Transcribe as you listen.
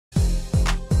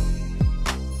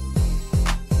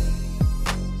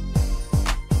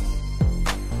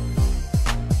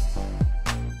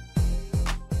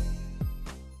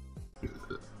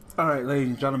Alright, ladies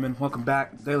and gentlemen, welcome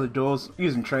back. Daily Duels,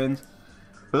 using trains.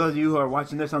 For those of you who are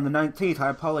watching this on the 19th, I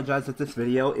apologize that this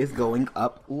video is going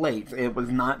up late. It was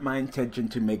not my intention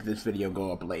to make this video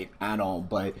go up late at all,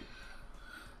 but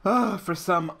for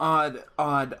some odd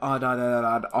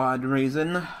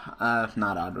reason, not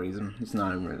odd reason, it's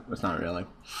not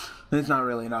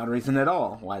really an odd reason at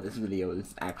all why this video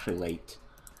is actually late.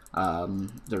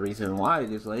 The reason why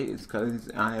it is late is because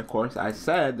I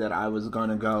said that I was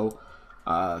gonna go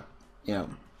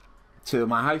to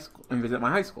my high school and visit my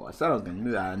high school. I said I was going to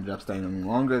do that. I ended up staying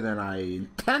longer than I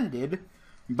intended,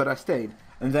 but I stayed.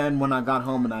 And then when I got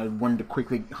home and I wanted to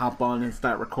quickly hop on and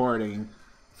start recording,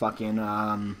 fucking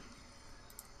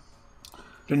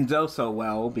didn't go so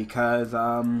well because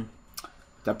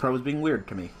that pro was being weird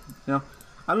to me. You know,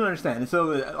 I don't understand. And so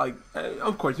like,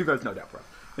 of course you guys know that pro.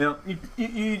 You know,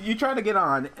 you try to get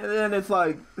on and then it's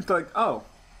like oh,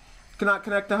 cannot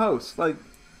connect the host. Like,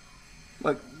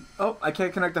 oh, I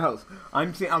can't connect the host.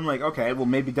 I'm like, okay, well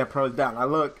maybe that pro is down. I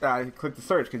click the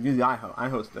search because usually I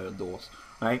host the duels,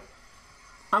 right?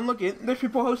 I'm looking, there's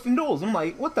people hosting duels. I'm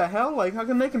like, what the hell? Like, how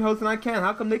come they can host and I can't?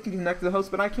 How come they can connect to the host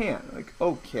but I can't? Like,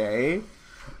 okay.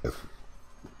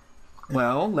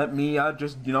 Well, let me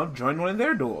just, you know, join one of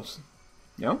their duels.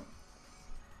 You know?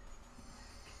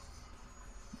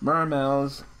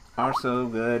 Mermails are so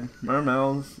good.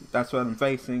 Mermails, that's what I'm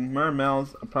facing.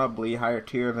 Mermails are probably higher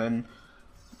tier than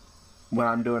what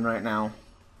I'm doing right now.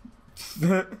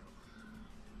 Like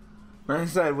I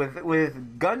said,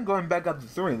 with Gun going back up to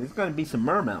 3, there's going to be some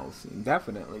mermails.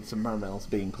 Definitely some mermails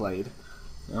being played.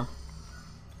 You know?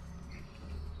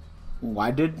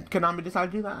 Why did Konami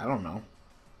decide to do that? I don't know.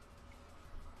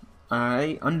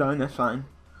 Alright, Undyne, that's fine.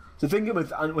 So the thing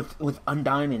with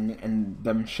Undyne and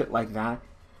them shit like that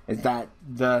is that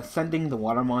sending the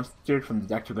water monster from the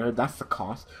deck to there, that's the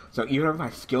cost. So even if I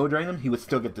skill drain him, he would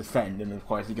still get to send, and of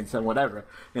course he can send whatever.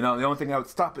 You know, the only thing that would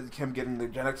stop is him getting the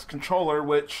Gen X controller,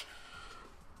 which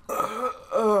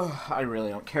I really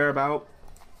don't care about.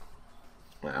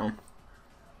 Well,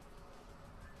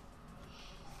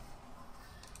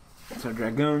 so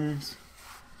Dragoons.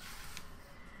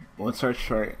 We'll search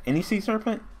for any Sea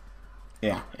Serpent.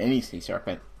 Yeah, any Sea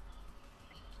Serpent.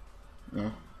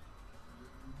 Yeah.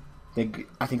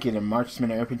 I think either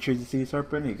Marksman or Infantry is a Sea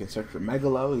Serpent. You can search for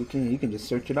Megalo. You can just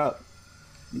search it up.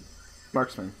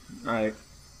 Marksman. Alright.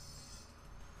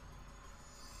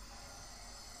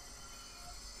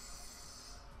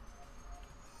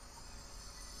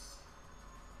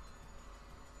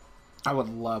 I would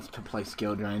love to play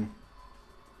Skill Drain.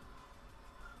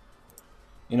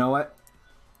 You know what?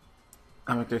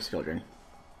 I'm gonna do Skill Drain.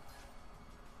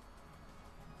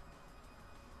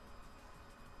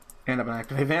 And I'm gonna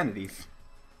activate Vanities.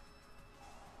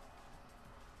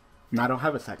 And I don't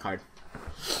have a set card.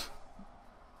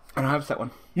 I don't have a set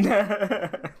one.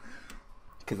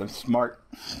 Because I'm smart.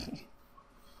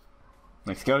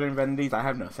 Like Skeleton Vanities, I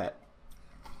have no set.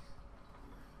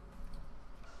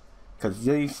 Because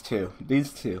these two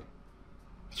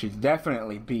should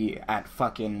definitely be at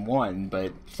fucking 1,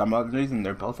 but for some other reason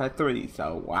they're both at 3,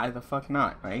 so why the fuck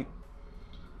not, right?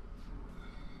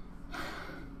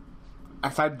 I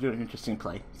decided to do an interesting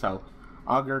play. So,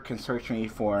 Augur can search me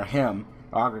for him.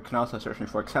 Augur can also search me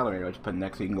for Accelerator, which put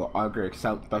next, so you can go Augur,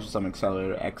 Special Summon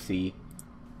Accelerator, XC.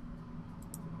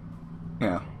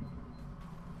 Yeah.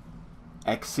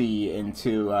 XC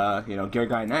into, you know, Gear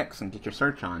Guy X and get your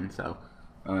search on, so,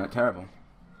 not terrible.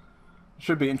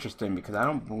 Should be interesting because I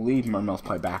don't believe Mermails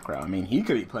play back row. I mean, he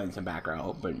could be playing some back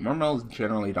row, but Mermails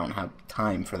generally don't have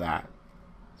time for that.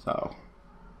 So,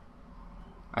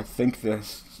 I think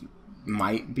this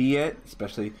might be it,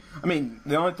 especially, I mean,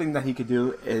 the only thing that he could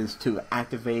do is to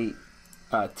activate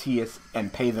Tias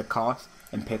and pay the cost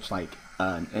and pitch like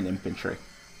an infantry.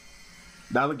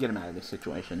 That would get him out of this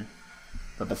situation.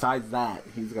 But besides that,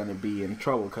 he's going to be in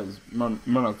trouble because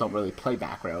Mermails don't really play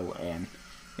back row, and,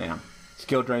 you know,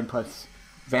 Skill Drain plus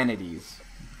Vanities.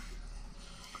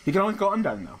 He can always go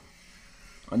Undyne though.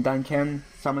 Undyne can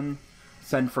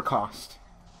send for cost.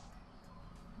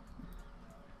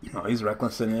 Oh, he's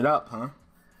recklessing it up, huh?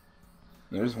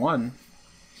 There's one.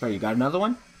 So you got another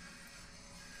one?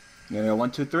 You gonna go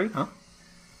 1, 2, 3, huh?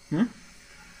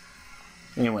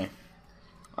 Anyway.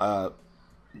 I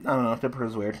don't know, Dipper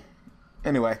is weird.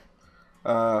 Anyway.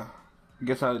 I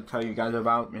guess I'll tell you guys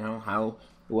about, you know, how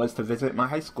it was to visit my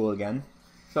high school again.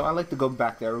 So I like to go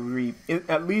back there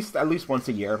at least once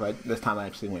a year, but this time I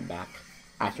actually went back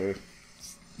after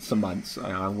some months.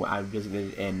 I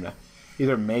visited in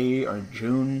either May or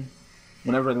June,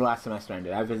 whenever the last semester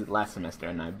ended. I visited last semester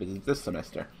and I visited this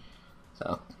semester.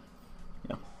 So,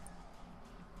 yeah.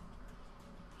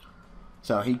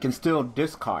 So he can still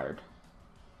discard.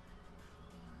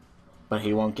 But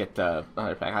he won't get the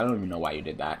other effect. I don't even know why you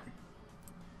did that.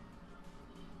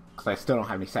 Because I still don't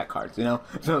have any set cards, you know?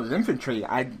 So his infantry,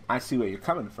 I see where you're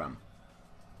coming from.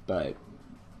 But,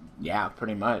 yeah,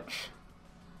 pretty much.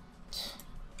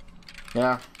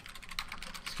 Yeah.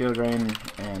 Skill Drain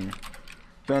and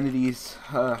Vanities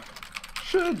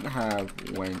should have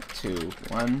went to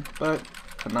 1, but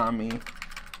Konami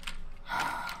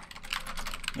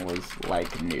was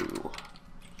like new.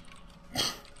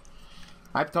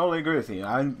 I totally agree with you.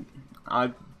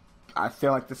 I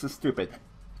feel like this is stupid.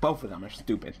 Both of them are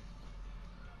stupid.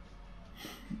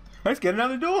 Let's get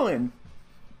another duel in.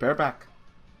 Bear back.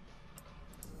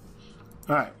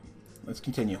 Alright, let's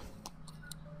continue.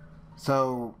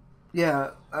 So, yeah,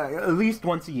 at least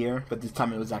once a year, but this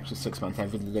time it was actually 6 months. I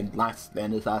visited the end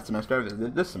of last semester, I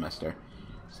visited this semester.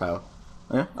 So,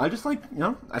 yeah, I just like, you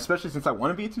know, especially since I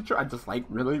want to be a teacher, I just like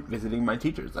really visiting my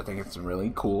teachers. I think it's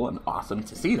really cool and awesome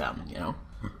to see them, you know.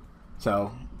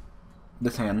 So,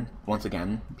 this hand, once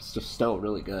again, is just still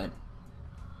really good.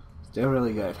 Still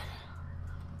really good.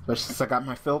 Especially since I got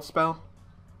my field spell.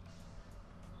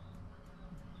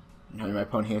 You know, my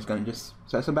opponent here is going to just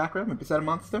set some background, maybe set a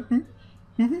monster.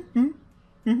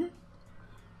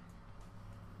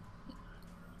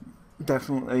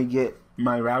 Definitely get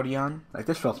my Rowdy on. Like,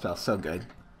 this field spell is so good.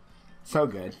 So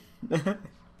good.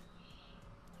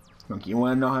 Look, you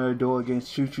want to know how to duel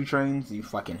against choo-choo trains? You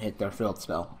fucking hit their field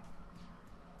spell.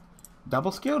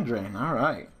 Double skill drain,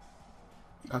 alright.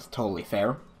 That's totally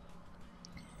fair.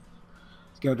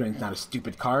 Skill drain's not a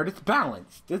stupid card, it's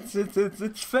balanced.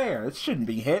 It's fair. It shouldn't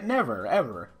be hit, never,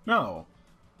 ever. No.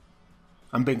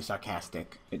 I'm being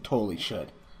sarcastic. It totally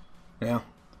should. You know?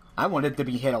 I wanted it to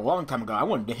be hit a long time ago. I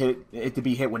wanted it to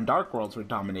be hit when Dark Worlds were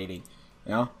dominating.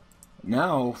 You know?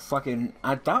 Now, fucking,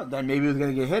 I thought that maybe it was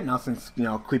gonna get hit now since, you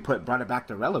know, Qliphort brought it back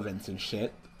to relevance and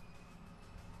shit.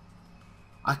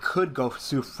 I could go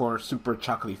for Super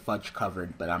Chocolate Fudge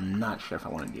covered, but I'm not sure if I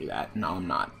want to do that. No, I'm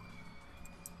not.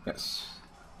 Yes.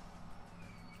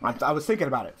 I was thinking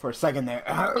about it for a second there.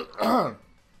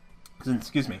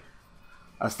 Excuse me.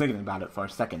 I was thinking about it for a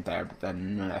second there, but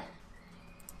then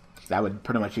that would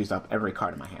pretty much use up every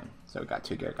card in my hand. So we got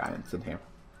 2 Gear Guidance in here.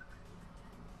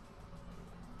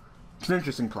 It's an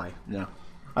interesting play, you know.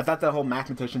 I thought the whole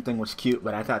mathematician thing was cute,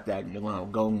 but I thought that, you know,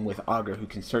 going with Augur, who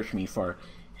can search me for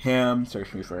him,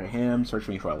 search me for him, search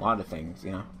me for a lot of things,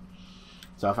 you know.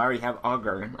 So if I already have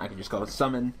Augur, I can just go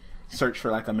summon, search for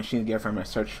like a machine gear from a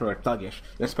search for a Thuggish,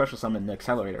 then special summon the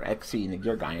Accelerator, XC, and the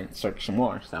Gear Giant, search some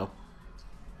more, so.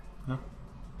 Yeah.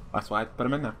 That's why I put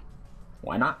him in there.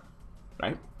 Why not?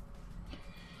 Right?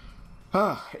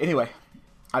 Anyway,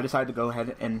 I decided to go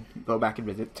ahead and go back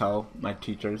and tell my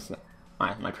teachers,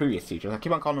 my previous teachers. I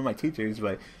keep on calling them my teachers,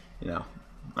 but you know,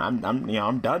 I'm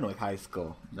done with high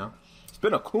school. You know, it's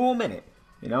been a cool minute.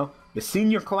 You know, the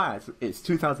senior class is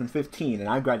 2015, and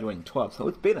I graduated in 12, so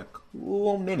it's been a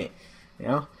cool minute. You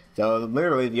know, so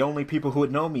literally the only people who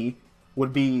would know me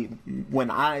would be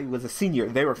when I was a senior.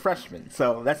 They were freshmen,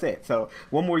 so that's it. So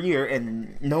one more year,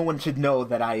 and no one should know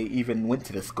that I even went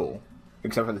to the school,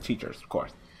 except for the teachers, of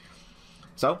course.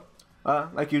 So,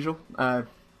 like usual, I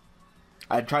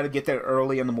try to get there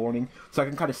early in the morning so I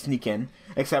can kind of sneak in,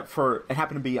 except for it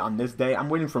happened to be on this day. I'm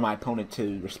waiting for my opponent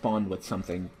to respond with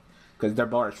something, because their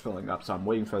bar is filling up, so I'm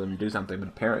waiting for them to do something, but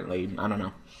apparently, I don't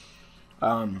know.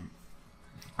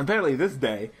 Apparently this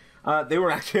day, they were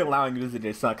actually allowing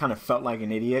visitors, so I kind of felt like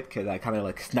an idiot, because I kind of,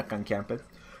 like, snuck on campus.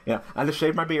 Yeah, I just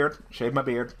shaved my beard,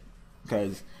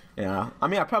 because, you know, I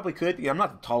mean, I probably could. Yeah, I'm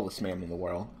not the tallest man in the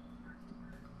world,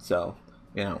 so,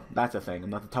 you know, that's a thing.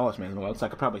 I'm not the tallest man in the world, so I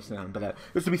could probably sit down, but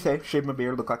just to be safe, shave my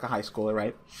beard, look like a high schooler,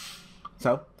 right?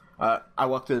 So, I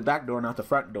walk through the back door, not the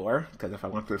front door, because if I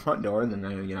went through the front door,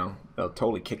 then, you know, they'll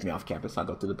totally kick me off campus. I'll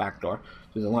go through the back door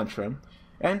to the lunchroom,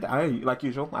 and I, like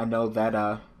usual, I know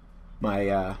that,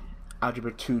 my,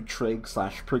 Algebra 2 trig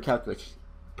 / pre-calculus,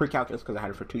 because I had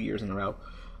it for 2 years in a row,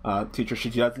 teacher, she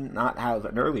does not have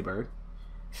an early bird,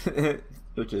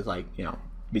 which is like, you know,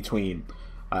 between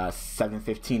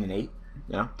 7:15 and 8,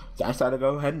 you know, so I decided to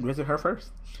go ahead and visit her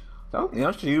first. So, you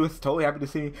know, she was totally happy to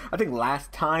see me. I think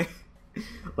last time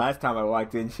I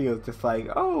walked in, she was just like,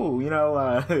 oh, you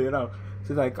know, you know,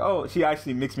 she's like, oh, she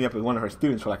actually mixed me up with one of her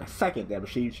students for like a second there, but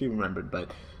she remembered.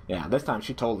 But yeah, this time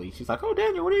she's like, oh,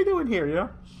 Daniel, what are you doing here, you know?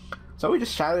 So we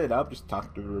just chatted it up, just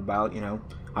talked to her about, you know,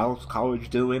 how's college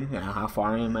doing, you know, how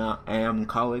far I am in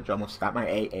college. Almost got my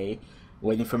AA,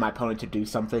 waiting for my opponent to do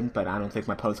something, but I don't think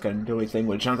my opponent's going to do anything,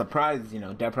 which I'm surprised,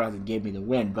 Dead Pro hasn't gave me the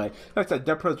win, but like I said,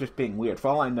 Dead Pro's just being weird. For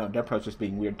all I know, Dead Pro's just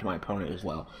being weird to my opponent as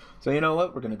well. So you know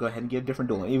what? We're going to go ahead and get a different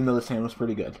duel, even though this hand was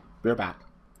pretty good. We're back.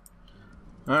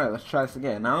 Alright, let's try this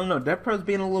again. I don't know, Dead Pro's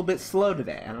being a little bit slow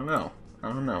today. I don't know.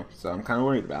 So I'm kind of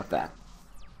worried about that.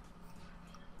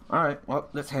 Alright, well,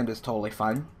 this hand is totally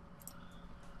fine.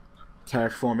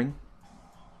 Terraforming.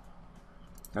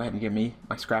 Go ahead and give me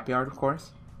my scrapyard, of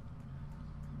course.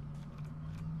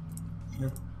 Yeah.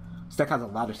 This deck has a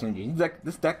lot of synergy.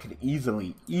 This deck could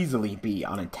easily be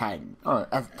on a tag,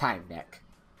 as a tag deck.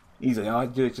 Easily. All I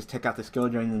do is just take out the skill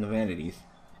drain and the vanities.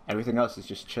 Everything else is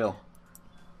just chill.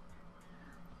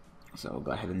 So we'll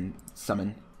go ahead and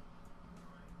summon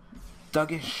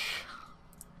Duggish.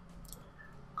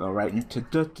 Go right into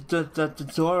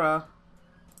Dora.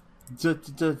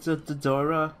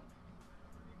 Dora.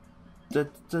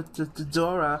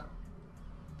 Dora.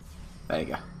 There you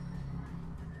go.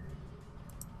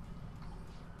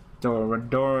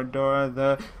 Dora,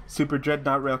 the Super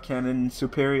Dreadnought Rail Cannon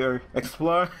Superior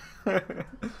Explorer. Oh,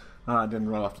 I didn't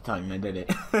roll off the tongue, I did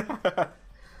it.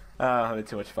 Oh, having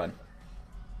too much fun.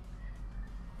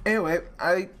 Anyway,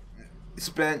 I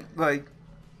spent like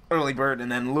early bird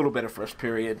and then a little bit of first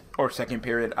period or second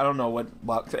period. I don't know what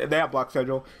block they have block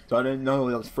schedule, so I didn't know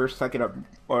it was first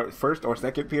or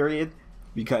second period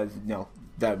because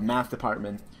the math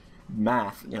department,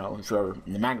 if you're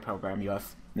in the magnet program, you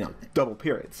have double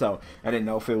period. So I didn't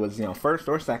know if it was first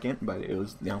or second, but it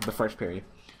was the first period.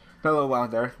 For a little while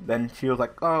there, then she was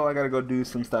like, "Oh, I gotta go do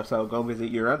some stuff, so go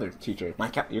visit your other teacher,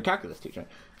 your calculus teacher."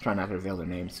 Try not to reveal their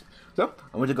names. So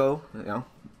I went to go,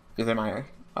 visit my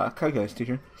calculus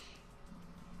teacher.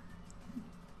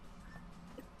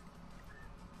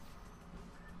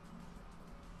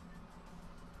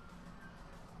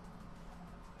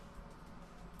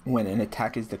 When an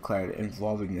attack is declared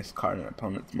involving this card and an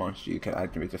opponent's monster, you can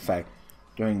activate the effect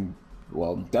during.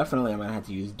 Well, definitely I'm gonna have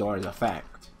to use Dora's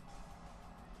effect.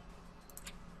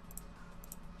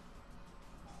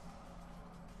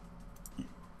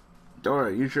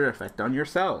 Dora, use your effect on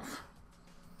yourself.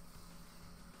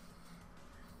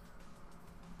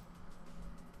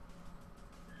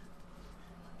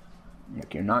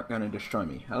 Like you're not gonna destroy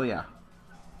me. Hell yeah.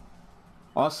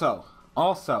 Also,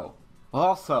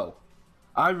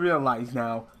 I realize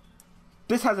now,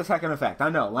 this has a second effect.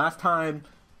 I know, last time,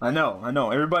 I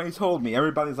know, everybody told me,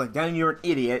 everybody's like, "Dan, you're an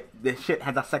idiot, this shit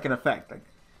has a second effect." Like,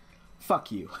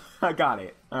 fuck you. I got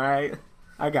it, alright?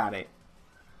 I got it.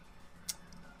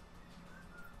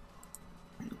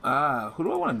 Who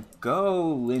do I want to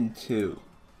go into?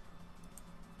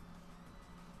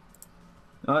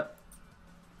 What?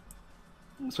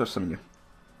 Let's switch some of you.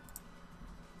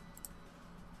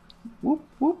 Whoop,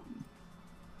 whoop.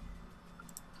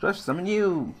 Switch some of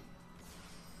you.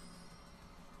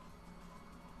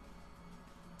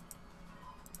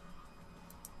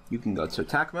 You can go to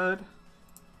attack mode.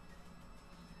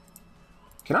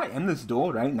 Can I end this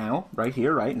duel right now? Right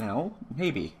here, right now?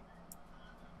 Maybe.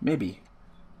 Maybe.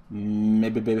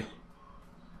 Maybe, baby.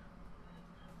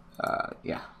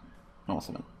 Yeah.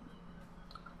 Awesome.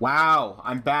 Wow,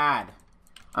 I'm bad.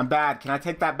 I'm bad. Can I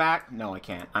take that back? No, I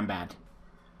can't. I'm bad.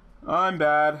 I'm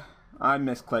bad. I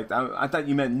misclicked. I thought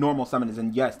you meant normal summon as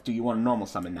in, yes, do you want to normal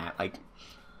summon that? Like,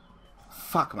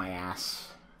 fuck my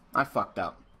ass. I fucked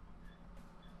up.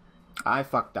 I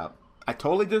fucked up. I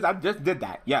just did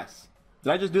that. Yes.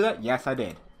 Did I just do that? Yes, I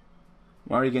did.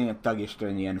 I'm already getting a thuggish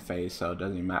during the end phase, so it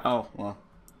doesn't even matter. Oh, well.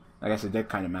 I guess it did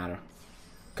kind of matter.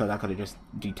 Because I could have just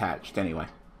detached anyway.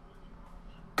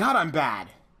 God, I'm bad.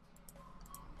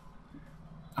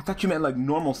 I thought you meant like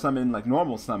normal summon,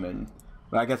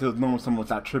 But I guess it was normal summon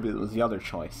without tribute. It was the other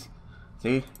choice.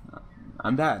 See?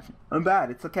 I'm bad. I'm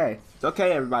bad. It's okay. It's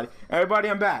okay, everybody. Everybody,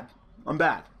 I'm bad. I'm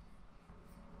bad.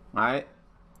 Alright?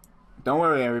 Don't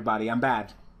worry, everybody. I'm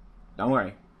bad. Don't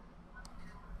worry.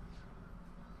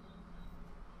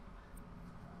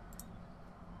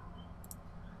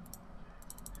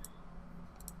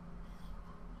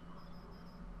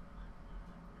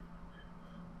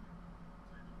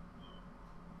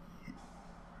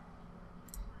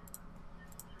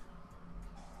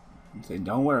 Say,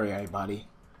 don't worry, everybody.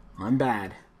 I'm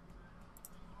bad.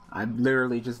 I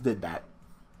literally just did that.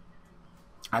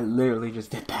 I literally just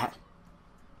did that.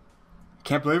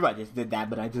 Can't believe I just did that,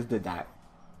 but I just did that.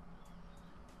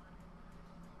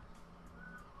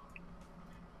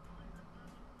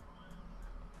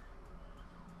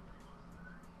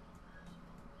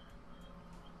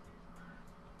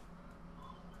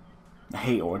 I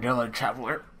hate Ordilla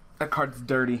Traveler. That card's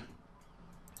dirty.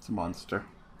 It's a monster.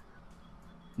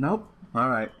 Nope.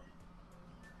 Alright.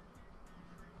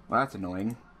 Well, that's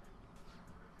annoying.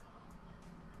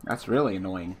 That's really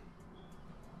annoying.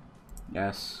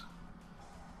 Yes.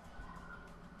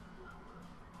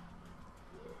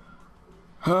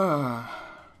 Does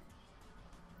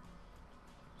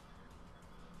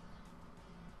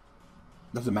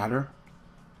it matter?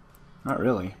 Not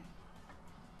really.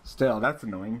 Still, that's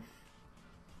annoying.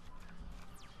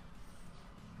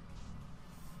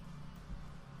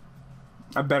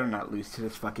 I better not lose to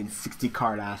this fucking 60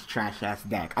 card ass trash ass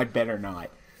deck. I better not.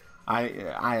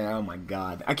 Oh my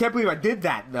god. I can't believe I did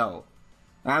that though.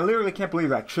 I literally can't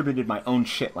believe I attributed my own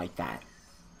shit like that.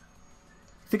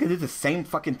 I think I did the same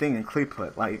fucking thing in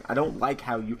Qliphort. Like, I don't like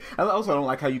how you... I also don't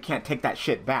like how you can't take that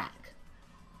shit back.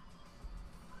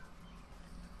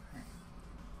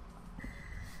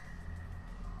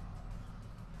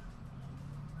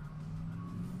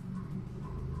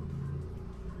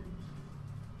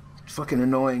 It's fucking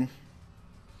annoying.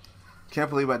 Can't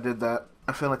believe I did that.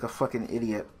 I feel like a fucking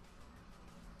idiot.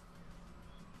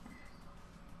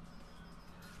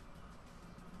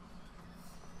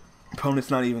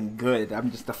 Opponent's not even good. I'm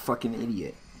just a fucking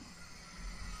idiot.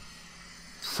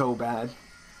 So bad.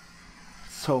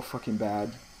 So fucking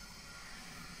bad.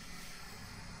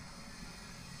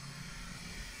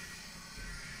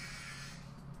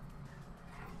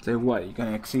 Say what? You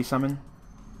gonna XC summon?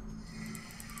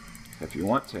 If you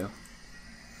want to.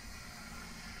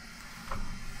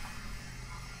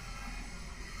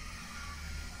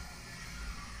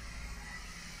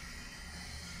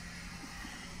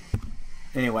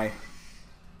 Anyway.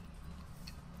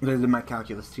 This is my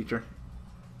calculus teacher.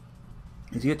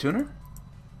 Is he a tuner?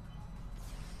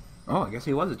 Oh, I guess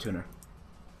he was a tuner.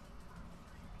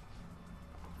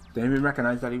 Didn't even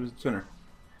recognize that he was a tuner.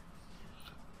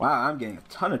 Wow, I'm getting a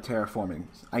ton of terraforming.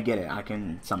 I get it, I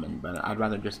can summon, but I'd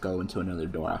rather just go into another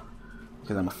Dora.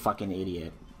 Because I'm a fucking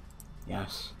idiot.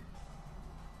 Yes.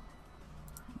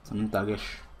 I'm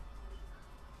thuggish.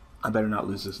 I better not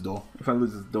lose this duel. If I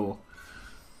lose this duel,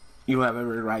 you have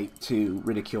every right to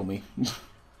ridicule me.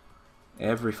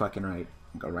 Every fucking right.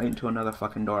 Go right into another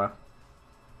fucking Dora.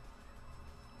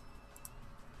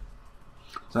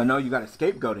 So I know you got a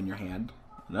scapegoat in your hand.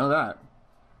 I know that.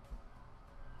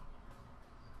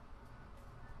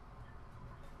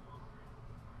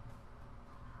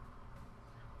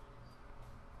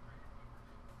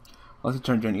 Once a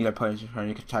turn during either player's turn,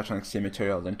 you can attach an XC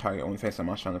material, then target only face a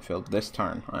monster on the field this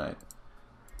turn. Alright.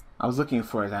 I was looking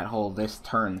for that whole this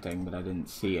turn thing, but I didn't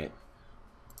see it.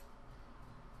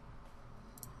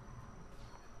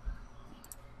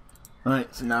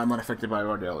 Alright, so now I'm unaffected by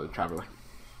Daily Traveler.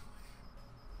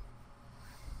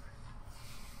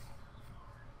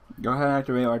 Go ahead and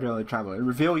activate our Daily Traveler.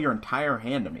 Reveal your entire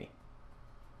hand to me.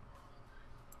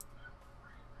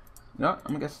 No, I'm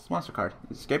gonna guess it's monster card.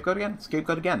 Is it Scapegoat again?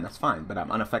 Scapegoat again, that's fine, but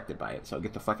I'm unaffected by it, so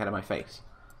get the fuck out of my face.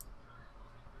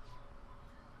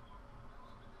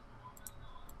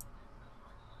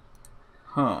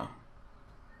 Huh.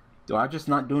 Do I just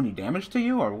not do any damage to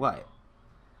you, or what?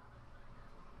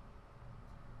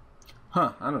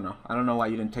 Huh, I don't know. I don't know why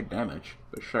you didn't take damage,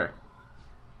 but sure.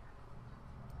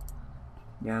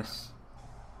 Yes.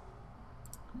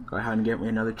 Go ahead and get me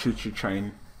another choo-choo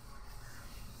train.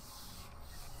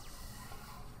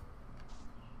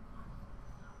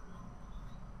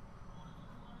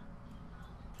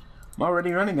 I'm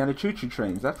already running out of choo-choo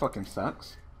trains. That fucking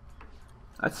sucks.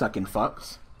 That sucking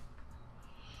fucks.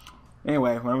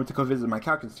 Anyway, when I went to go visit my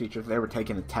calculus teacher, they were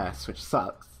taking a test, which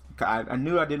sucks. I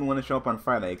knew I didn't want to show up on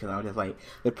Friday because I was just like,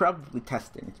 they're probably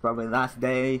testing. It's probably the last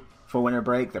day for winter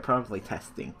break. They're probably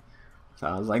testing. So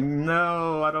I was like,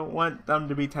 no, I don't want them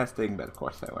to be testing. But of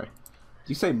course they were. Did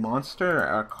you say monster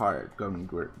or card?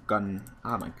 Gun.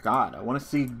 Oh my god, I want to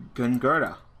see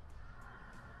Gungurta.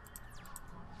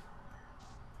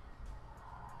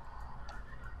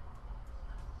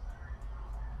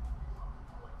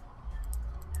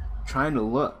 Trying to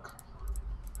look.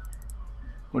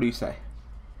 What do you say?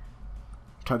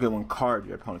 Target one card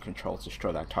your opponent controls.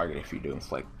 Destroy that target if you do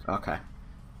inflict. Okay.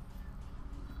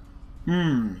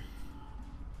 You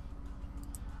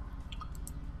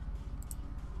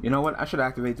know what? I should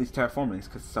activate these terraformings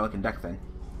because so I can deck then.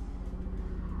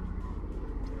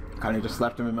 Kind of just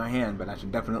left them in my hand, but I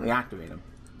should definitely activate them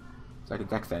so I can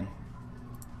deck then.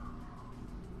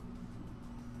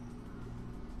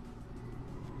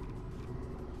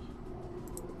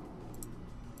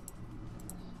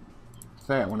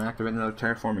 Say, I want to activate another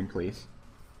terraforming, please.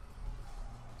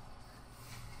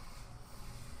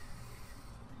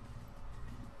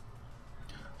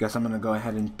 Guess I'm gonna go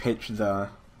ahead and pitch the.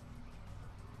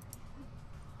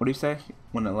 What do you say?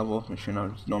 When a level machine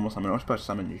or normal summon or special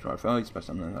summon, you draw a special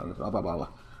summon, blah blah blah blah.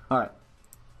 Alright.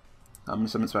 I'm gonna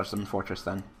summon Special Summon Fortress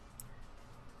then.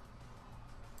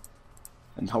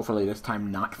 And hopefully this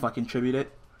time not fucking tribute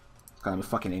it. Because I'm a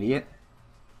fucking idiot.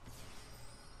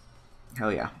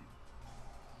 Hell yeah.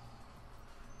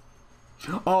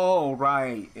 Oh,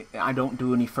 right. I don't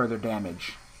do any further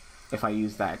damage if I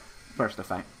use that first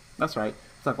effect. That's right.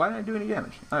 It's like, why didn't I do any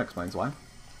damage? That explains why.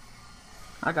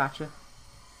 I gotcha.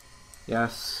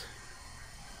 Yes.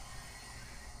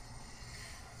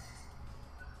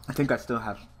 I think I still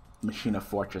have Machine of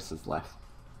Fortresses left.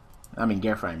 I mean,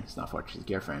 gear frames, not fortresses,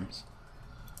 gear frames.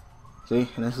 See?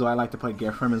 And this is why I like to play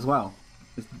gear frame as well.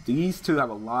 These two have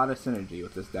a lot of synergy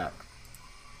with this deck.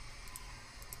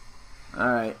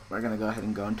 Alright, we're gonna go ahead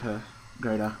and go into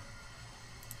Greta.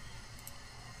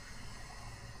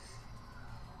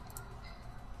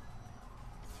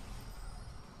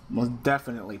 Most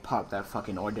definitely pop that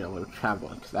fucking Ordeal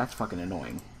Traveler, because that's fucking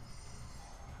annoying.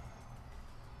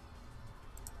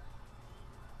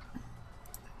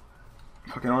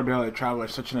 Fucking Ordeal Traveler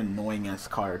is such an annoying ass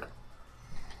card.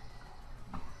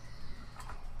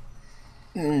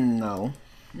 No.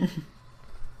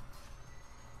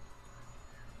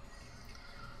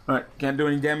 Alright, can't do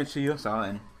any damage to you, so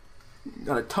and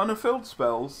got a ton of field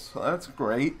spells, so that's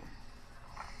great.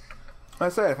 Like I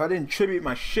said, if I didn't tribute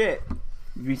my shit,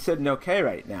 you'd be sitting okay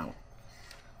right now.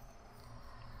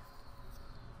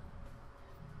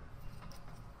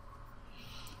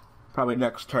 Probably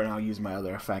next turn I'll use my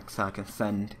other effects so I can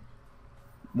send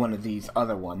one of these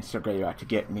other ones to graveyard to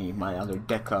get me my other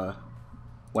Deca,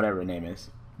 whatever her name is.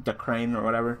 Decrane or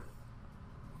whatever.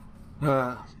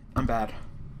 I'm bad.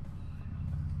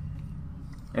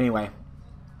 Anyway,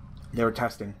 they were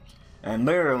testing. And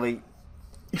literally,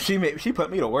 she put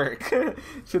me to work.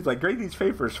 She was like, grade these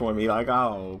papers for me. Like,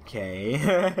 oh, okay.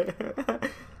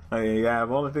 I mean, I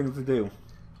have all the things to do.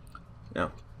 You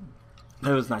know,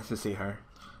 it was nice to see her.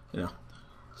 You know,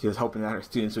 she was hoping that her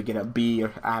students would get a B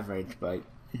or average, but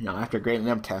you know, after grading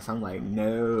them tests, I'm like,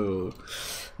 no,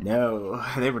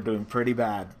 they were doing pretty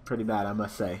bad, I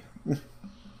must say.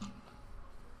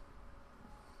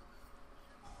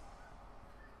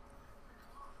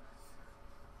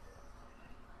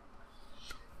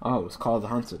 Oh, it's called the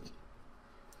Hunted.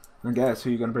 I guess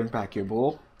who you gonna bring back, your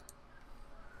bull?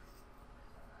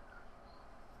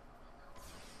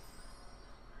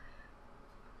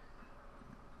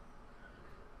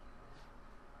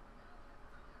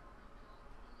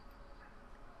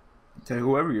 So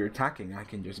whoever you're attacking, I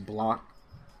can just block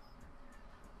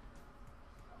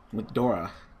with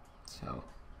Dora. So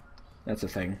that's a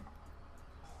thing.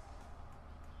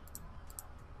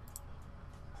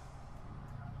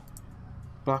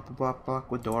 Block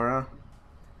with Dora.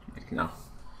 No.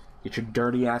 Get your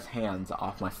dirty ass hands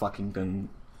off my fucking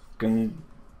Gungardia?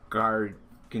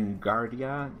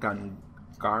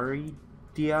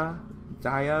 Dia?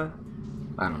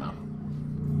 I don't know.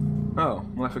 Oh,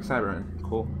 Malefic Cyberman.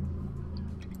 Cool.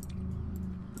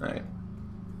 Alright.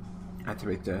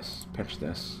 Activate this. Pitch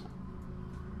this.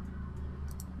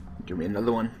 Give me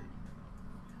another one.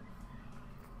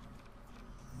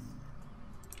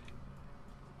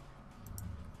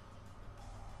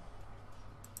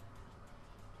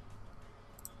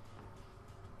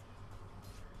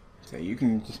 So you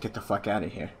can just get the fuck out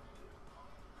of here.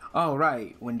 Oh,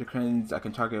 right. When decrines, I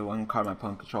can target one card my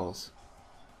opponent controls.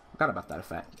 Forgot about that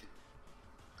effect.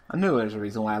 I knew there's a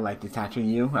reason why I like detaching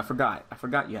you. I forgot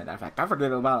you had that effect. I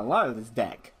forget about a lot of this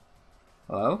deck.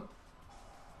 Hello?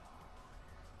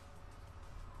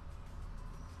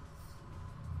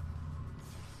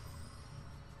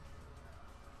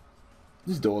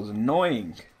 This duel is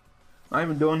annoying. I'm not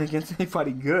even doing against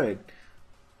anybody good.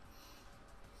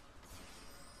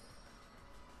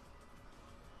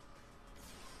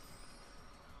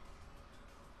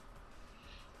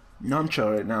 No, I'm chill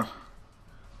right now.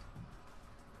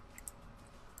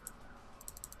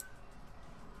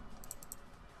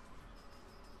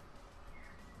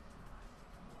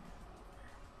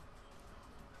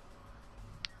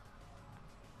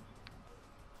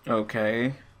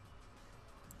 Okay.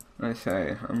 I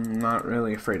say, I'm not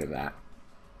really afraid of that.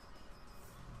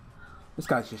 This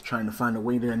guy's just trying to find a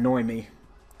way to annoy me.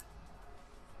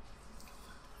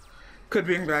 Could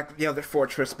bring back the other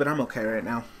fortress, but I'm okay right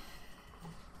now.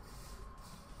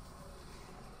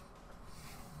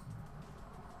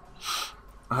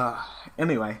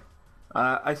 Anyway,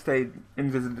 I stayed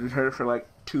and visited her for like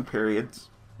 2 periods.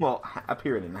 Well, a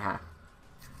period and a half.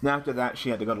 And after that,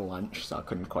 she had to go to lunch, so I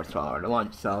couldn't, of course, follow her to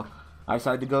lunch. So I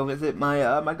decided to go visit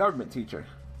my my government teacher.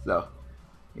 So,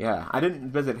 yeah, I didn't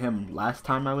visit him last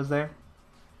time I was there.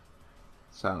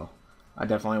 So, I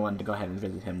definitely wanted to go ahead and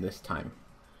visit him this time.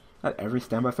 At every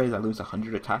standby phase, I lose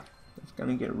 100 attack. It's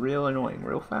gonna get real annoying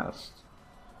real fast,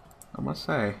 I must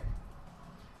say.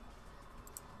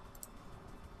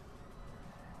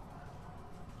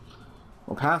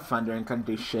 Well, Pathfindering couldn't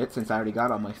do shit since I already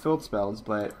got all my field spells,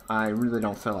 but I really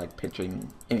don't feel like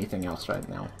pitching anything else right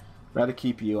now. I'd rather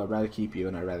keep you, and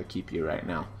I'd rather keep you right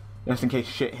now. Just in case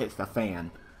shit hits the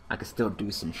fan, I could still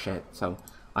do some shit. So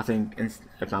I think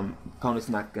if my opponent's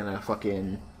not gonna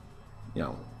fucking, you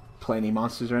know, play any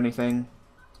monsters or anything,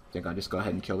 I think I'll just go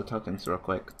ahead and kill the tokens real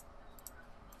quick.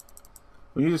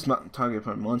 When you just target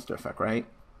for a monster effect, right?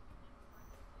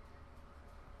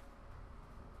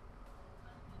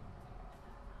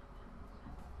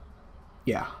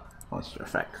 Yeah, monster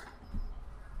effect.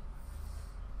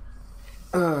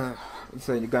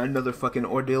 So you got another fucking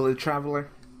Ordeal of the Traveler?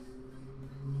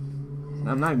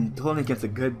 I'm not even pulling against a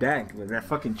good deck, but that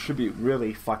fucking tribute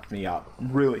really fucked me up.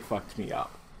 Really fucked me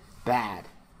up. Bad.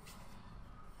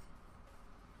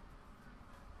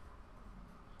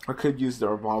 I could use the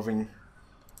revolving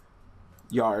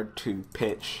yard to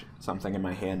pitch something in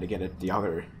my hand to get at the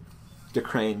other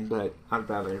crane, but I'd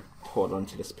rather hold on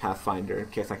to this Pathfinder in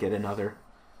case I get another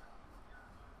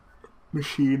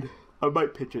machine. I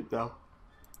might pitch it though.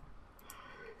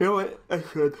 You know what? I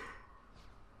should.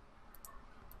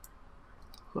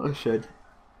 I should.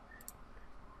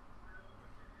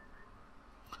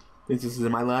 I think this is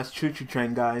my last choo-choo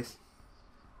train, guys.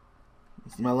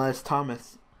 This is my last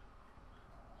Thomas.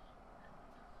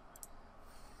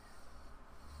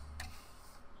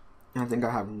 I think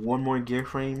I have one more gear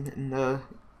frame in the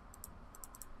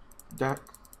deck.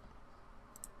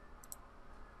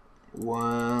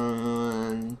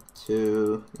 1,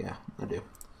 2, yeah, I do.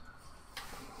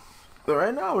 But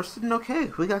right now we're sitting okay.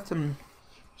 We got some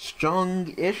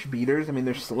strong-ish beaters. I mean,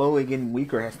 they're slowly getting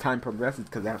weaker as time progresses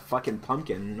because that fucking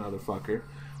pumpkin, motherfucker.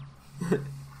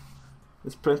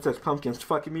 This Princess Pumpkin's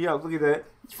fucking me up. Look at that.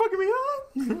 It's fucking me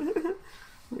up.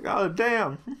 Like, oh,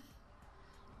 damn.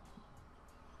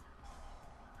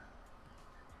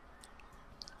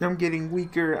 I'm getting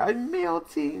weaker. I'm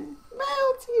melting.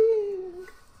 Melting.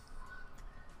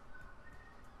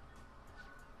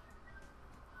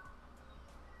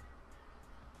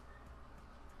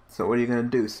 So what are you gonna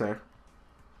do, sir?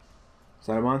 Is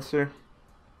that a monster?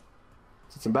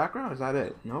 Is it some background or is that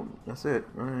it? Nope, that's it.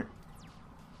 Alright.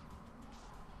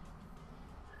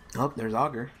 Oh, there's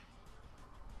Augur.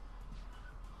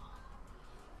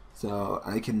 So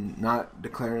I can not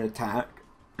declare an attack,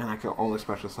 and I can only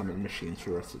special summon machines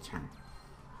for the rest of the turn.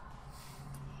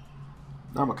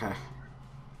 I'm okay.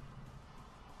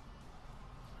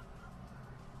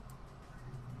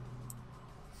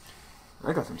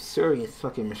 I got some serious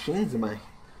fucking machines in my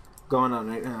going on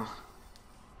right now.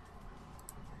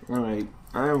 Alright,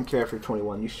 I don't care if you're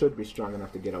 21. You should be strong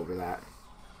enough to get over that.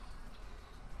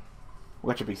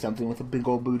 What should be something with a big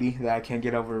old booty that I can't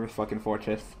get over with fucking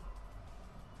Fortress.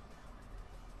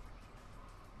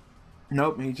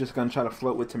 Nope, he's just gonna try to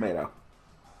float with Tomato.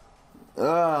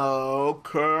 Oh,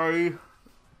 okay.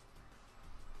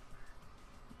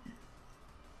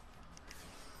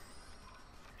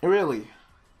 Really?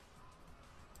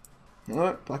 You know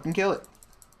what? Fucking kill it.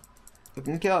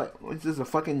 Fucking kill it. What is this, a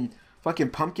fucking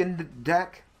pumpkin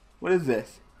deck? What is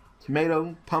this?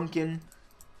 Tomato, pumpkin,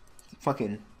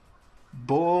 fucking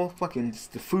bull, fucking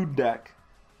the food deck.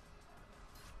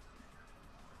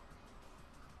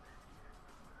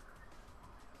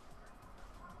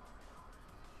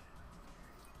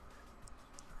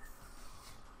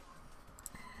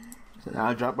 So now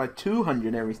I drop by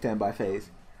 200 every standby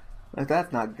phase. Like,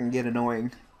 that's not gonna get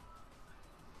annoying.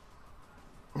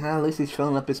 Well, at least he's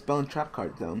filling up his spell and trap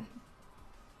card zone.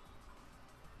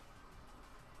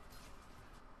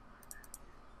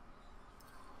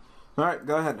 Alright,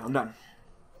 go ahead. I'm done.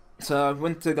 So I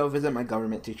went to go visit my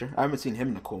government teacher. I haven't seen him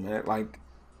in a cool minute. Like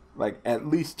at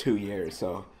least 2 years.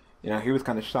 So, you know, he was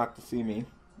kind of shocked to see me.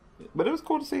 But it was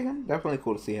cool to see him. Definitely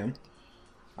cool to see him.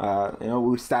 You know,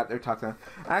 we sat there talking.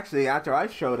 Actually, after I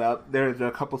showed up, there's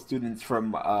a couple students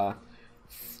from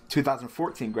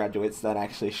 2014 graduates that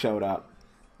actually showed up.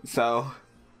 So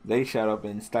they showed up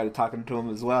and started talking to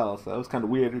him as well. So it was kind of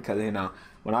weird because, you know,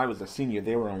 when I was a senior,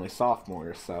 they were only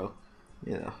sophomores. So,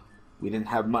 you know, we didn't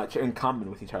have much in common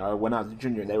with each other. When I was a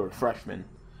junior, they were freshmen.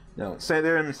 You know, say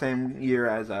they're in the same year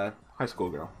as a high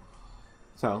school girl.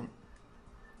 So,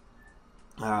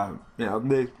 you know,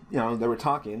 they were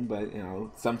talking, but, you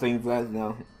know, some things that, you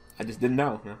know, I just didn't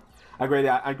know. You know?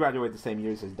 I graduated the same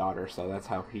year as his daughter, so that's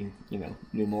how he, you know,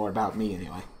 knew more about me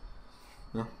anyway.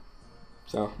 You know?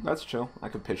 So that's chill. I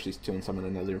could pitch these two and summon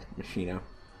another Machino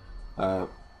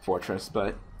Fortress,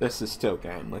 but this is still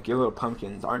game. Like, your little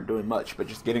pumpkins aren't doing much, but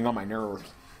just getting on my nerves.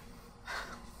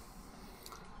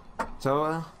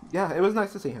 So, yeah, it was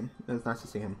nice to see him. It was nice to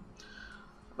see him.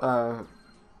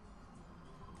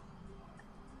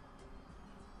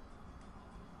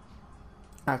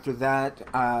 After that,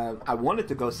 I wanted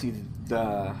to go see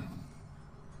the...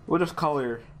 We'll just call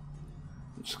her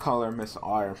Miss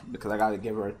R, because I gotta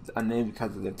give her a name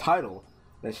because of the title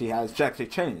that she has. She actually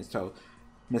changed. So,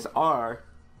 Miss R,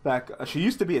 she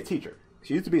used to be a teacher.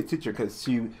 She used to be a teacher because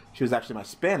she was actually my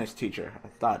Spanish teacher. I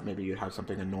thought maybe you'd have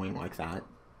something annoying like that.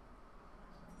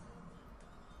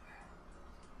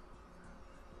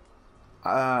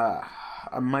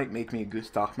 I might make me a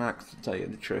Gustav Max, to tell you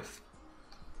the truth.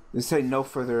 They say no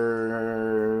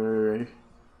further...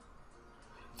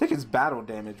 I think it's battle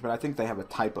damage, but I think they have a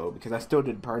typo, because I still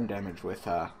did burn damage with,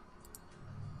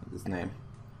 his name.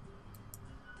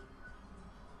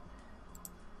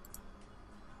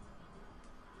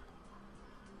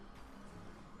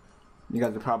 You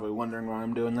guys are probably wondering why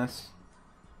I'm doing this.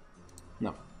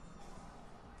 No.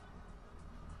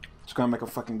 Just gonna make a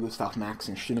fucking Gustav Max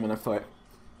and shoot him in the foot.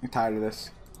 I'm tired of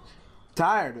this.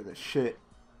 Tired of this shit.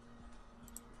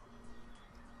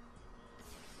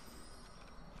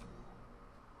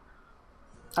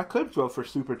 I could go for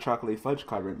Super Chocolate Fudge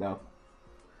Covered, though.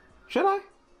 Should I?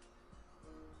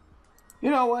 You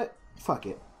know what? Fuck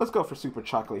it. Let's go for Super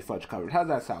Chocolate Fudge Covered. How's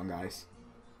that sound, guys?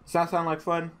 Does that sound like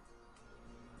fun?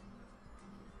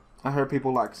 I heard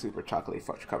people like Super Chocolate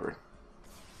Fudge Covered.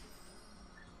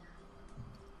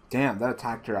 Damn, that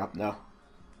attacked her up, though.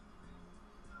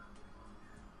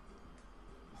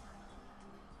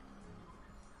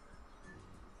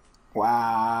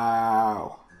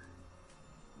 Wow.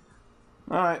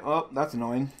 Alright, well, that's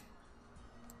annoying.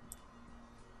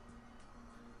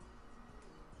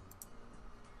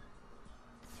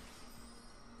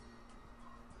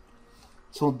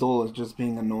 This whole duel is just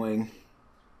being annoying.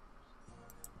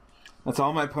 That's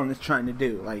all my opponent's trying to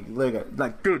do. Like, look at,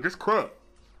 like, dude, just quit.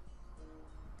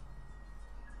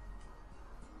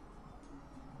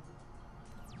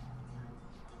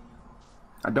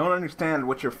 I don't understand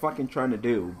what you're fucking trying to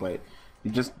do, but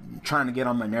you're just trying to get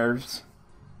on my nerves.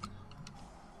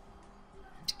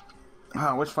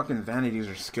 Oh, which fucking vanities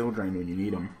are skill drained when you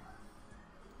need them?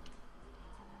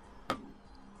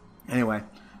 Anyway,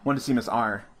 wanted to see Miss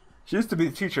R. She used to be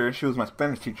the teacher. She was my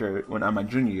Spanish teacher when I'm my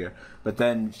junior year, but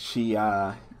then she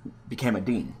became a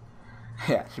dean.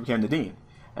 Yeah, she became the dean,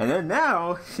 and then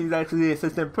now she's actually the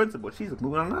assistant principal. She's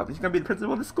moving on up. She's gonna be the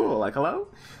principal of the school. Like, hello.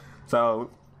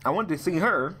 So I wanted to see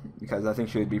her because I think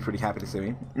she would be pretty happy to see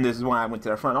me. And this is why I went to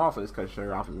their front office, because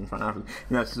her office is in front office.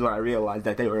 And this is when I realized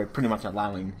that they were pretty much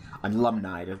allowing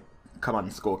alumni to come on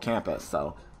the school campus.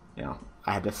 So, you know,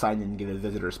 I had to sign in and get a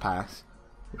visitor's pass,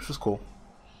 which was cool.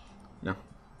 You know.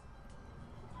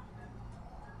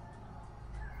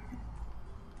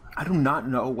 I do not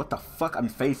know what the fuck I'm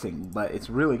facing, but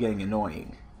it's really getting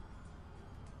annoying.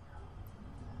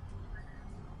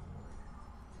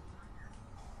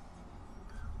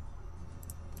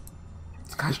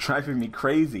 This guy's driving me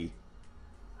crazy.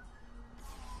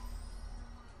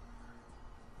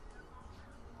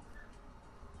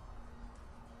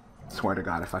 Swear to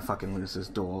God, if I fucking lose this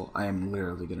duel, I am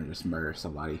literally gonna just murder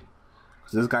somebody.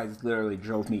 Because this guy literally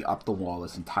drove me up the wall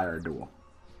this entire duel.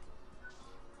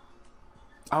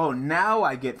 Oh, now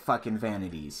I get fucking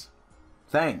vanities.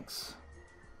 Thanks.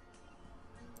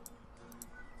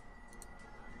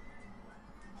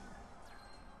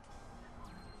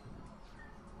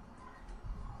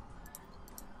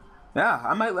 Yeah,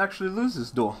 I might actually lose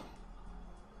this duel.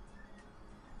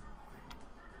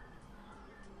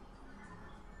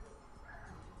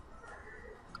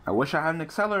 I wish I had an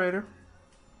accelerator.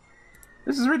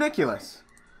 This is ridiculous.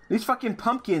 These fucking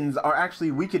pumpkins are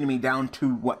actually weakening me down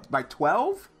to, what, by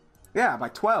 12? Yeah, by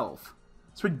 12.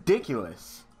 It's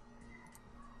ridiculous.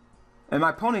 And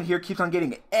my opponent here keeps on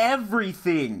getting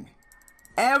everything.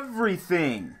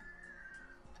 Everything.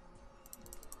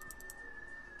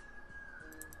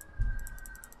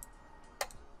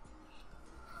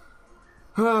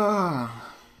 I'm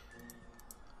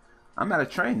out of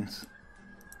trains.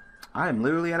 I am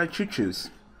literally out of choo-choos.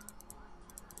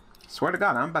 Swear to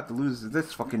God, I'm about to lose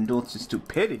this fucking duel to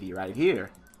stupidity right here.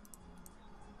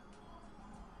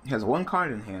 He has one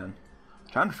card in hand.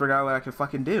 I'm trying to figure out what I can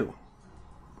fucking do.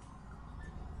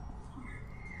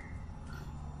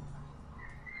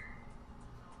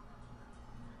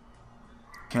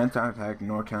 Can't attack,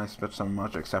 nor can I switch summon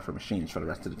much except for machines for the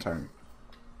rest of the turn.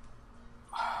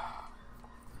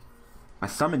 I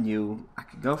summon you, I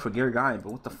could go for Girigayan,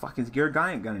 but what the fuck is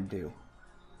Girigayan gonna do?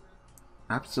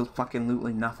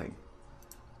 Absolutely nothing.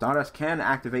 Stardust can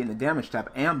activate in the damage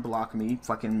step and block me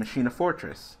fucking Machine of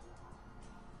Fortress.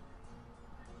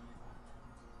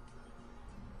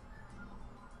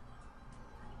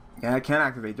 Yeah, I can't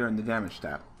activate during the damage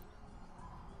step.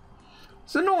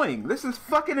 It's annoying. This is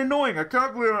fucking annoying. I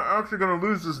can't believe I'm actually gonna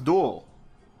lose this duel.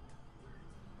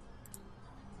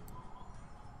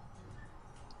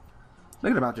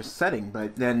 Thinking about just setting,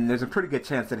 but then there's a pretty good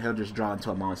chance that he'll just draw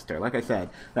into a monster. Like I said,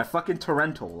 that fucking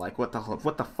torrential. Like what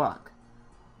the fuck?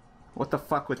 What the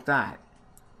fuck with that?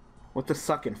 What the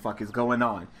sucking fuck is going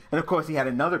on? And of course he had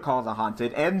another Call of the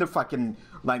Haunted and the fucking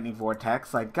Lightning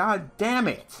Vortex. Like, god damn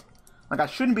it! Like, I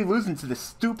shouldn't be losing to this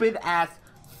stupid ass,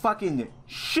 fucking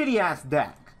shitty ass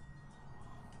deck.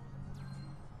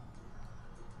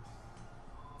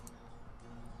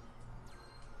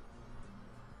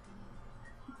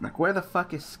 Like, where the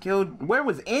fuck is skilled? Where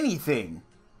was anything?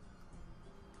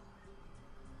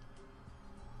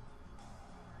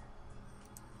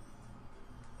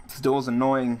 This duel's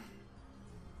annoying.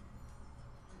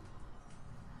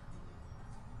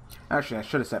 Actually, I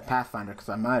should have set Pathfinder because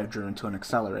I might have drew into an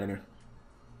accelerator.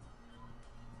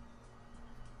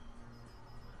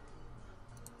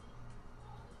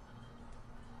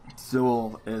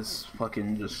 Duel is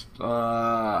fucking just,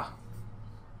 Oh,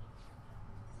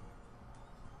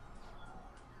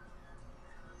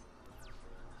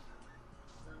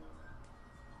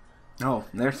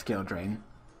 there's skill drain.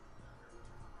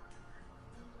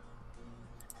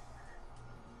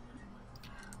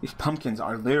 These pumpkins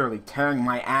are literally tearing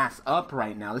my ass up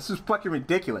right now. This is fucking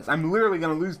ridiculous. I'm literally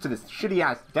gonna lose to this shitty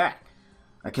ass deck.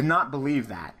 I cannot believe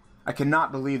that. I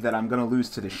cannot believe that I'm gonna lose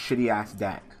to this shitty ass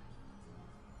deck.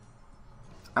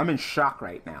 I'm in shock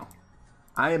right now.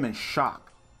 I am in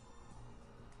shock.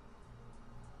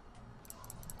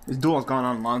 This duel's gone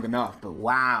on long enough, but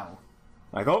wow.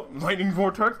 Like, oh, Lightning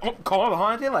Vortex, oh, Call of the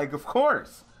Haunted, like, of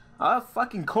course.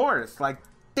 Fucking course, like,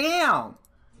 damn.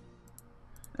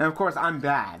 And of course, I'm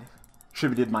bad.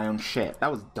 Attributed my own shit.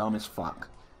 That was dumb as fuck.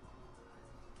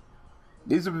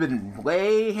 These have been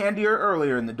way handier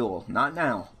earlier in the duel, not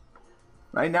now.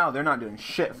 Right now, they're not doing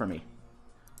shit for me.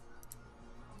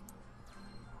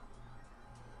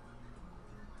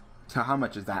 So how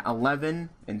much is that? 11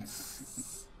 and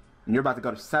you're about to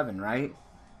go to 7, right?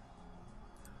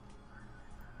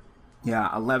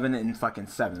 Yeah, 11 and fucking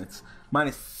 7. It's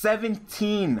minus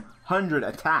 1,700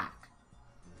 attack.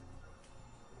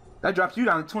 That drops you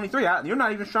down to 23. You're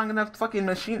not even strong enough to fucking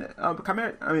machine.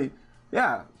 Chimera. I mean,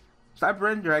 yeah. Cyber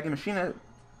End Dragon machine. I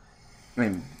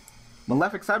mean,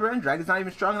 Malefic Cyber End Dragon's not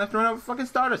even strong enough to run over fucking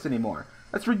Stardust anymore.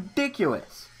 That's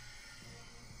ridiculous.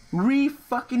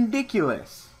 Fucking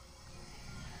ridiculous.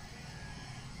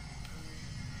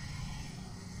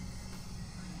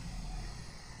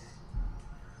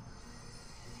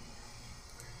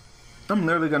 I'm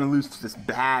literally gonna lose to this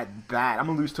bad. I'm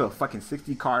gonna lose to a fucking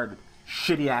 60 card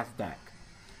shitty ass deck.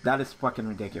 That is fucking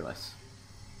ridiculous.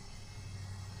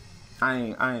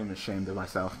 I am ashamed of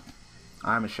myself.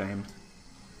 I'm ashamed.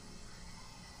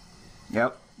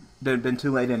 Yep. Been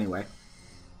too late anyway.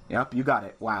 Yep, you got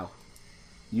it. Wow.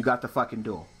 You got the fucking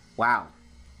duel. Wow.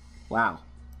 Wow.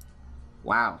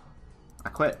 Wow. I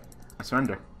quit. I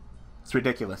surrender. It's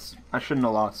ridiculous. I shouldn't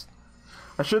have lost.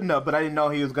 I shouldn't have, but I didn't know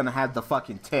he was gonna have the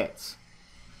fucking tits.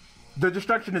 The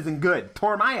destruction isn't good.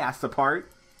 Tore my ass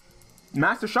apart.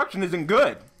 Mass destruction isn't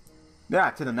good.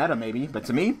 Yeah, to the meta maybe, but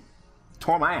to me,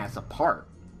 tore my ass apart.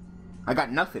 I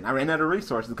got nothing. I ran out of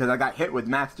resources because I got hit with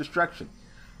mass destruction.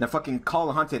 The fucking Call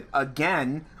of Hunted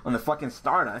again on the fucking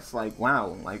Stardust. Like,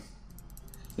 wow. Like,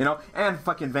 you know, and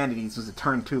fucking Vanities was a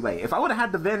turn too late. If I would have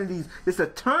had the Vanities just a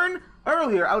turn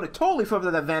earlier, I would have totally flipped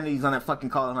the Vanities on that fucking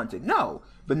Call of Hunted. No.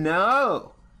 But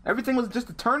no. Everything was just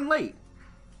a turn late.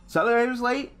 Accelerator's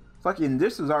late. Fucking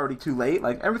this was already too late.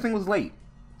 Like, everything was late.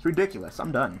 It's ridiculous.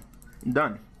 I'm done. I'm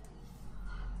done.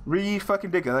 Fucking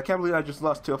ridiculous. I can't believe I just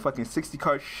lost to a fucking 60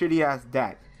 card shitty ass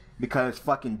deck because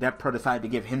fucking Death Pro decided to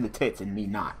give him the tits and me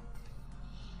not.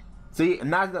 See, and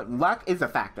now luck is a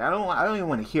factor. I don't even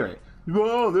want to hear it.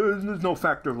 Well, there's no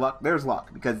factor of luck. There's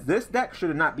luck because this deck should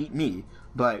have not beat me.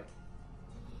 But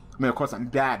I mean, of course, I'm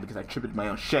bad because I tripped my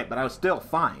own shit. But I was still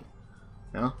fine.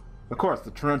 You know. Of course,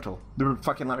 the Torrential, the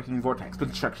fucking Lightning Vortex, but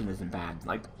destruction isn't bad.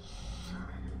 Like,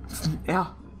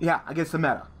 yeah, against the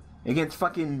meta. Against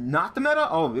fucking not the meta,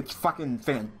 oh, it's fucking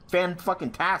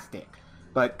fucking tastic.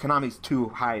 But Konami's too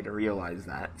high to realize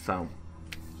that, so.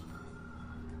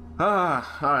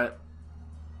 Alright.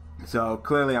 So,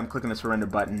 clearly I'm clicking the surrender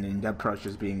button and Dev Pro's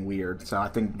just being weird, so I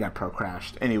think Dev Pro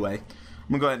crashed. Anyway, I'm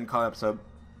gonna go ahead and call the episode.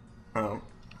 I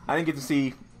didn't get to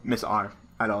see Miss R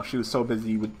at all. She was so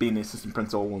busy with being the assistant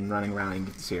principal and running around and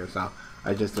get to see her, so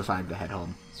I just decided to head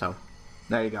home. So,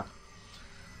 there you go.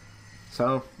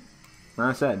 So, like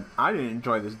I said, I didn't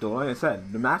enjoy this duel. Like I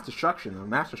said, the mass destruction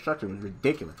was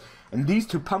ridiculous. And these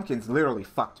two pumpkins literally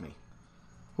fucked me.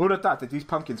 Who would have thought that these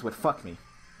pumpkins would fuck me?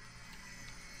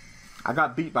 I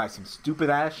got beat by some stupid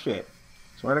ass shit.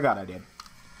 Swear to God I did.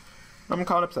 I'm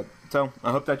caught upset. So,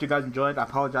 I hope that you guys enjoyed. I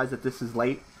apologize that this is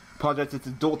late. I apologize that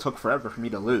this duel took forever for me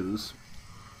to lose.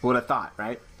 Who would have thought,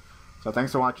 right? So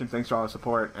thanks for watching. Thanks for all the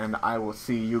support. And I will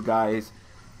see you guys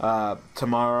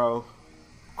tomorrow.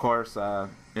 Of course,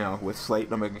 you know, with Slate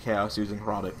and Omega Chaos using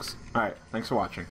Heraldics. Alright, thanks for watching.